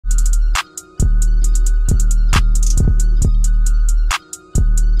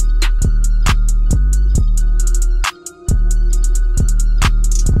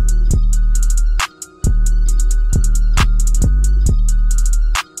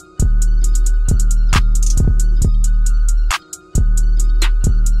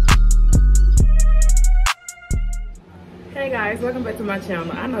welcome back to my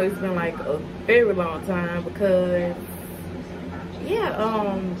channel. I know it's been like a very long time because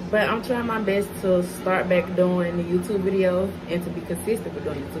but I'm trying my best to start back doing the YouTube videos and to be consistent with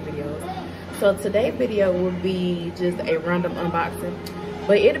doing YouTube videos. So today's video will be just a random unboxing,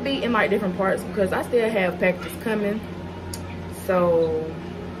 but it'll be in like different parts because I still have packages coming. So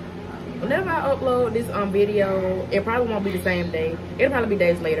whenever I upload this video, it probably won't be the same day. It'll probably be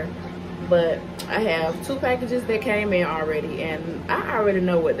days later. But I have 2 packages that came in already, and I already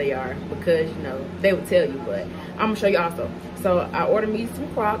know what they are because, you know, they would tell you, but I'm gonna show you also. So I ordered me some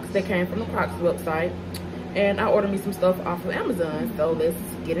Crocs that came from the Crocs website, and I ordered me some stuff off of Amazon. So let's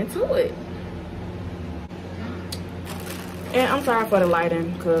get into it. And I'm sorry for the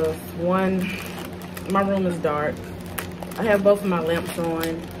lighting because one, my room is dark. I have both of my lamps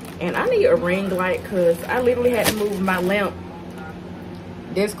on, and I need a ring light because I literally had to move my lamp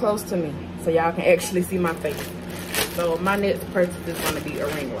this close to me so y'all can actually see my face. So my next purchase is going to be a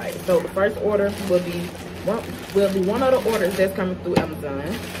ring light. So the first order will be one of the orders that's coming through Amazon.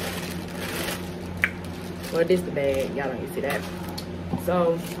 Well, this the bag, y'all don't even see that.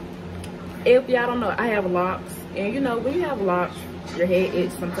 So if y'all don't know, I have locks, and you know when you have locks your head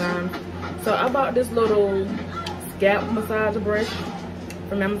itches sometimes. So I bought this little scalp massager brush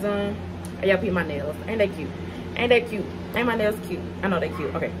from Amazon. Y'all peep my nails, ain't they cute? Ain't that cute? Ain't my nails cute? I know they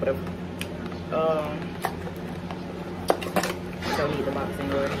cute. Okay, whatever. Don't need the box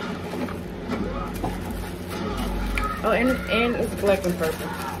anyway. Oh, and it's black and purple.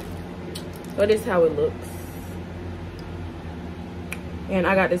 So this is how it looks. And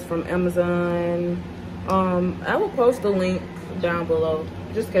I got this from Amazon. I will post the link down below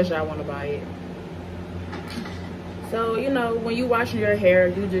just in case y'all want to buy it. So, you know, when you washing your hair,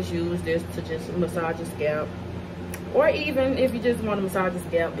 you just use this to just massage your scalp. Or even if you just want to massage your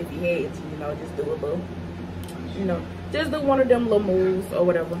scalp, if you had to, you know, just do a little, you know, just do one of them little moves or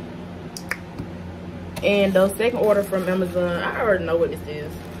whatever. And the second order from Amazon, I already know what this is.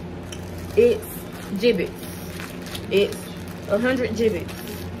 It's Jibbitz. It's 100 Jibbitz.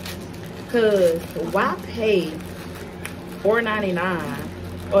 Cause why pay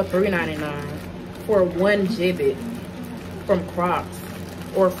 $4.99 or $3.99 for one Jibbit from Crocs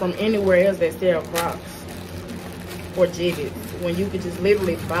or from anywhere else that sell Crocs or Jibbitz when you could just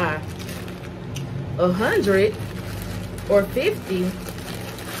literally buy 100 or 50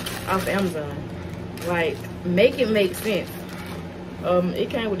 off Amazon? Like, make it make sense. It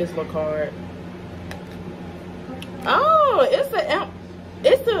came with this little card. Oh, it's a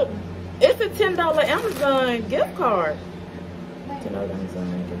 $10 Amazon gift card. $10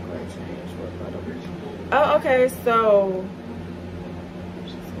 Amazon gift card change for a product. Oh, okay,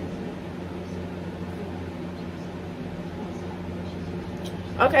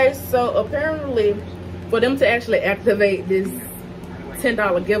 so apparently for them to actually activate this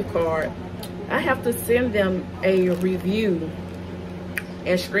 $10 gift card, I have to send them a review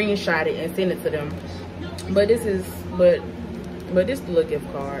and screenshot it and send it to them. But this is the little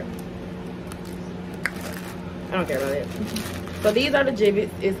gift card. I don't care about it. So these are the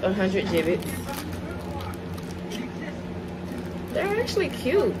Jibbitz. It's 100 Jibbitz. They're actually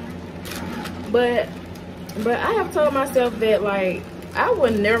cute. But I have told myself that, like, I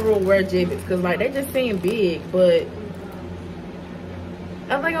would never wear Jibbitz because, like, they just seem big. But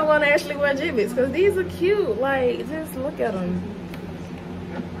I think I want to actually wear Jibbitz because these are cute. Like, just look at them.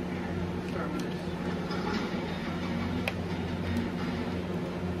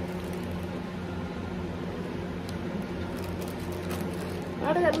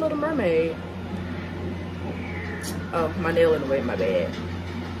 Oh, they got a Little Mermaid. Oh, my nail in the way, my bad.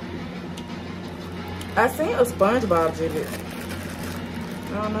 I seen a SpongeBob Jibbitz.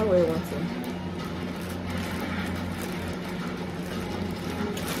 I don't know where it went to.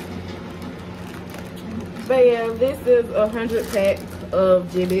 But yeah, this is 100 pack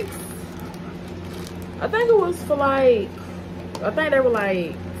of Jibbitz. I think it was for like, I think they were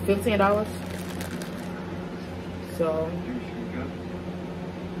like $15. So,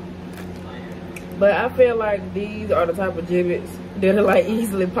 but I feel like these are the type of Jibbitz that'll like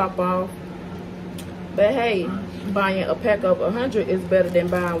easily pop off. But hey, buying a pack of 100 is better than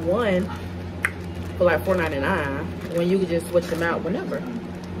buying one for like $4.99 when you can just switch them out whenever.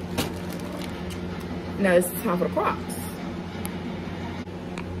 Now it's time for the Crocs.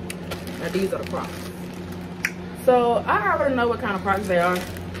 Now these are the Crocs. So I already know what kind of Crocs they are.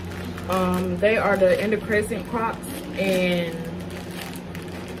 They are the Ender Crescent Crocs, and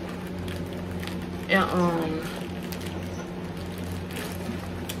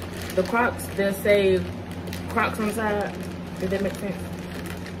the Crocs that say Crocs on the side. Did that make sense?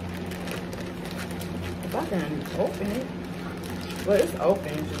 If I can open it. Well, it's open,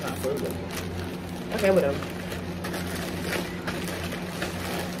 it's just not fully open. Okay, whatever.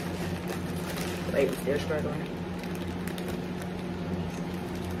 Baby's still struggling.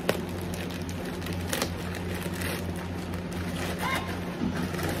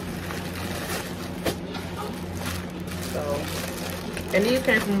 So, and these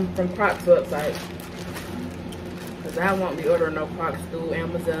came from Crocs website. Cause I won't be ordering no Crocs through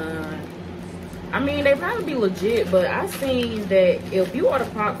Amazon. I mean, they probably be legit, but I seen that if you order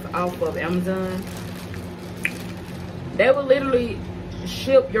Crocs off of Amazon, they will literally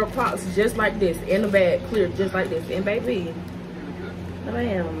ship your Crocs just like this, in the bag, clear, just like this. And baby, no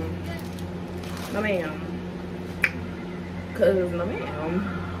ma'am, no ma'am, cause no ma'am.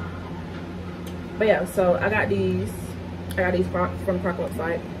 But yeah, so I got these Crocs from Croc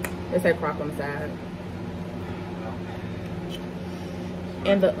website. They say Croc on the side.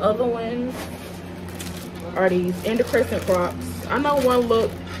 And the other ones are these in the crescent Crocs. I know one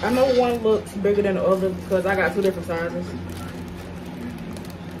looks bigger than the other because I got two different sizes.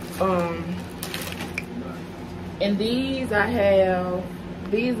 And these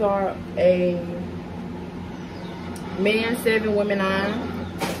these are a men's 7, women 9.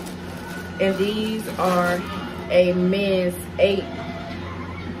 And these are a men's 8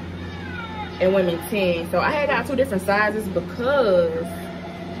 and women 10. So I had got two different sizes because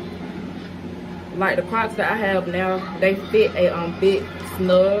like the Crocs that I have now, they fit a bit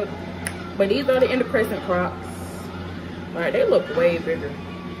snug. But these are the Crescent Crocs. Like, they look way bigger.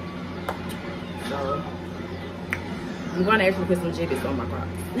 So I'm gonna actually put some Jibbitz on my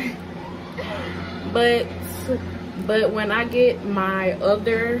Crocs. but when I get my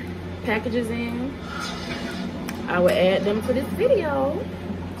other packages in, I will add them to this video.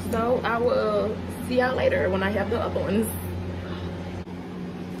 So I will see y'all later when I have the other ones.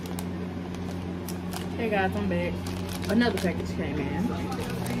 Hey guys, I'm back. Another package came in.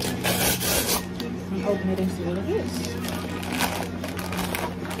 I'm opening it and see what it is.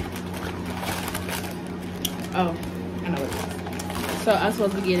 Oh, I know what it is. So I'm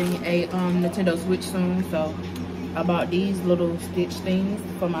supposed to be getting a Nintendo Switch soon. So I bought these little stitch things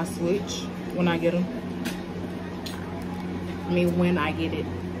for my Switch when I get them. I mean, when I get it.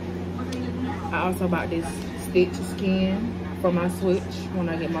 I also bought this stitch skin for my Switch when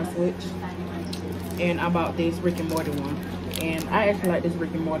I get my Switch. And I bought this Rick and Morty one. And I actually like this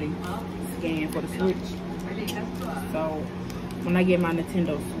Rick and Morty skin for the Switch. So when I get my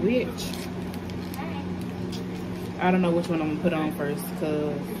Nintendo Switch, I don't know which one I'm gonna put on first,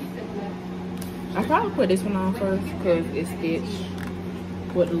 cause I probably put this one on first cause it's stitched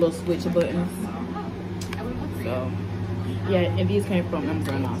with the little switch buttons. So yeah, and these came from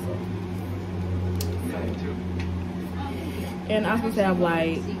Amazon also. And I'm supposed to have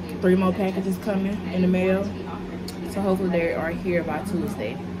like 3 more packages coming in the mail. So hopefully they are here by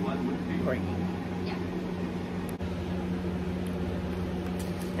Tuesday. Great.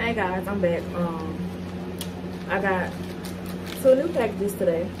 Hey guys, I'm back. I got 2 new packages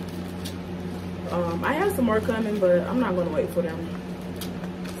today. I have some more coming, but I'm not gonna wait for them.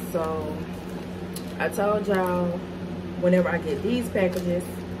 So I told y'all whenever I get these packages,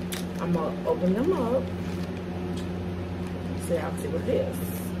 I'm gonna open them up so y'all can see what it is.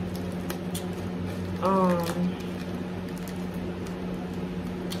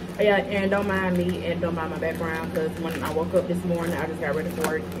 Yeah, and don't mind me and don't mind my background, because when I woke up this morning, I just got ready for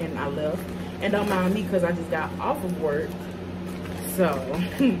work and I left. And don't mind me because I just got off of work. So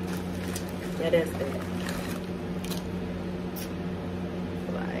yeah, that's that.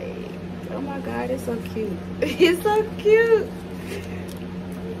 Like, oh my god, it's so cute. It's so cute.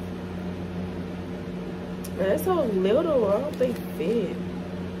 That's so little. I don't think fit.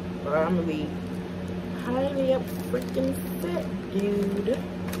 But I'm gonna be highly up freaking set, dude.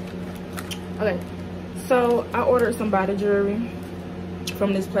 Okay, so I ordered some body jewelry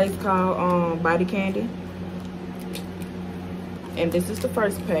from this place called Body Candy. And this is the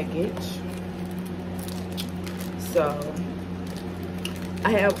first package. So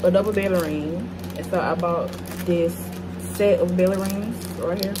I have a double belly ring. And so I bought this set of belly rings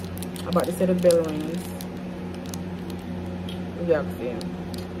right here. I bought this set of belly rings. Y'all can see them.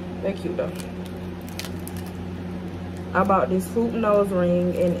 They're cute though. I bought this hoop nose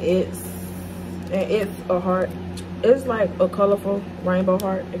ring, and it's a heart. It's like a colorful rainbow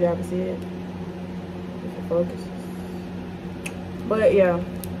heart, if y'all can see it. If it focuses. But yeah,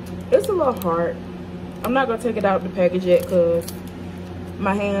 it's a little heart. I'm not gonna take it out of the package yet because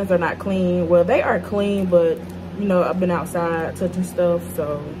my hands are not clean. Well, they are clean, but you know, I've been outside touching stuff,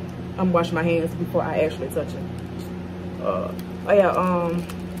 so I'm washing my hands before I actually touch it. Oh yeah,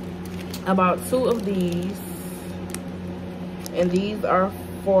 I bought 2 of these. and these are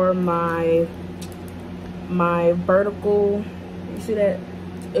for my vertical. You see that?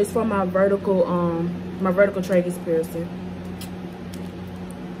 It's for my vertical tragus piercing.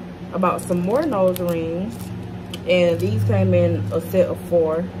 I bought some more nose rings, and these came in a set of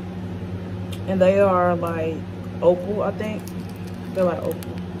 4, and they are like opal, I think. They're like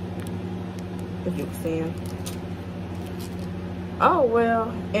opal, if you can see them. Oh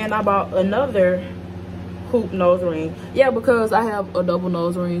well, and I bought another hoop nose ring. Yeah, because I have a double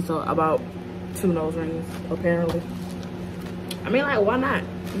nose ring, so I bought 2 nose rings apparently. I mean, like, why not?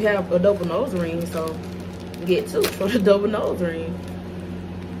 You have a double nose ring, so get 2 for the double nose ring.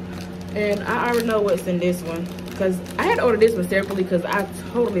 And I already know what's in this one, because I had to order this one separately because I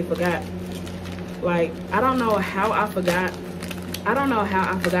totally forgot. Like, I don't know how I forgot. I don't know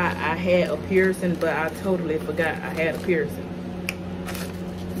how I forgot I had a piercing, but I totally forgot I had a piercing.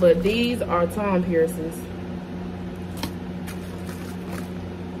 But these are tongue piercings.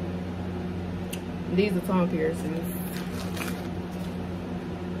 These are tongue piercings.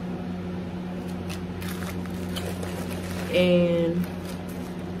 And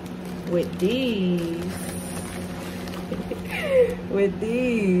with these,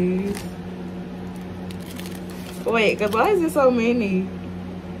 wait, cause why is it so many?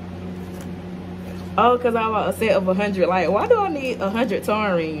 Oh, cause I bought a set of 100. Like, why do I need 100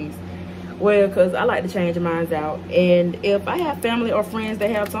 tongue rings? Well, cause I like to change mine out, and if I have family or friends that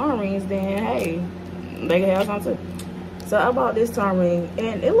have tongue rings, then hey, they can have some too. So I bought this tongue ring,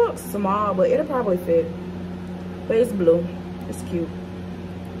 and it looks small, but it'll probably fit. But it's blue. It's cute.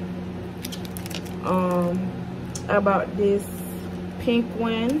 I bought this pink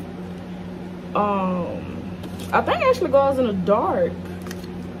one. I think it actually goes in a dark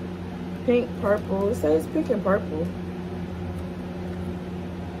pink purple. It says pink and purple.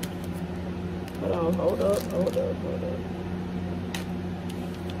 Hold on, hold up.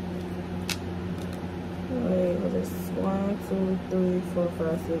 Wait, what is 1, 2, 3, 4,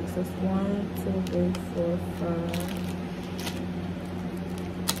 5, 6. It's 1, 2, 3, 4, 5.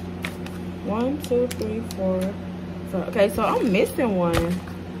 1, 2, 3, 4, 5. Okay, so I'm missing one.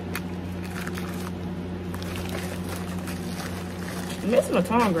 I'm missing a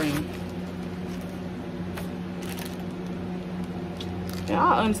tongue ring. And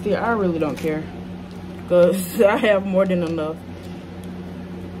honestly, I really don't care, because I have more than enough.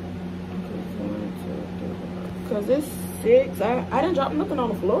 Because it's 6. I didn't drop nothing on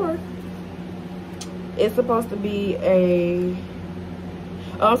the floor. It's supposed to be a...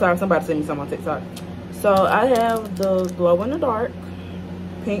 Oh, I'm sorry, somebody sent me something on TikTok. So I have the glow in the dark,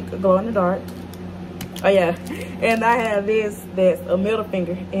 pink glow in the dark. Oh yeah, and I have this that's a middle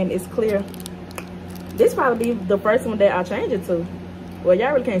finger, and it's clear. This probably be the first one that I change it to. Well,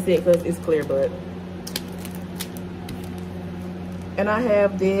 y'all really can't see it because it's clear, but. And I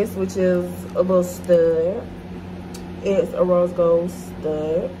have this, which is a little stud. It's a rose gold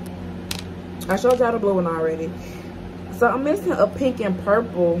stud. I showed y'all the blue one already. So I'm missing a pink and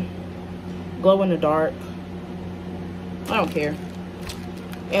purple glow in the dark. I don't care.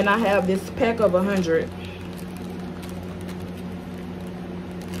 And I have this pack of 100.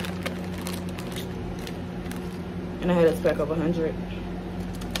 And I had this pack of 100.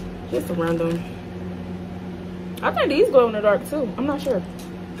 Just a random. I think these glow in the dark too. I'm not sure.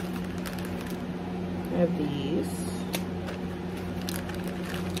 I have these.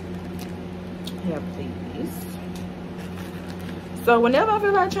 I have these. So whenever I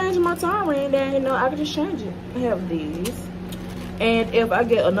feel like changing my tongue ring, then, you know, I can just change it. I have these. And if I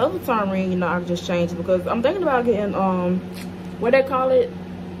get another tongue ring, you know, I can just change it, because I'm thinking about getting, what they call it?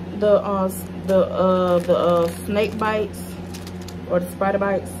 The snake bites, or the spider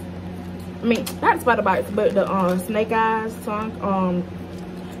bites. I mean, not spider bites, but the snake eyes tongue.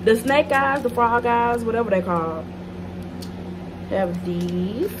 The snake eyes, the frog eyes, whatever they call. Have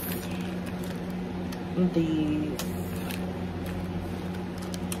these.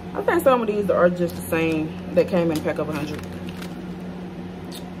 I think some of these are just the same that came in a pack of 100.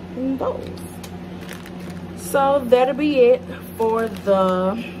 And those. So that'll be it for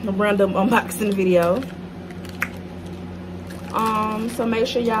the random unboxing video. So make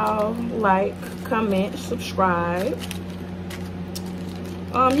sure y'all like, comment, subscribe.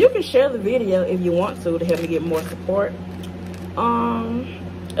 You can share the video if you want to help me get more support.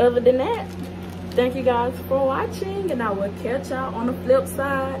 Other than that, thank you guys for watching, and I will catch y'all on the flip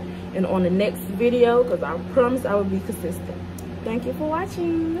side and on the next video, because I promise I will be consistent. Thank you for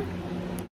watching.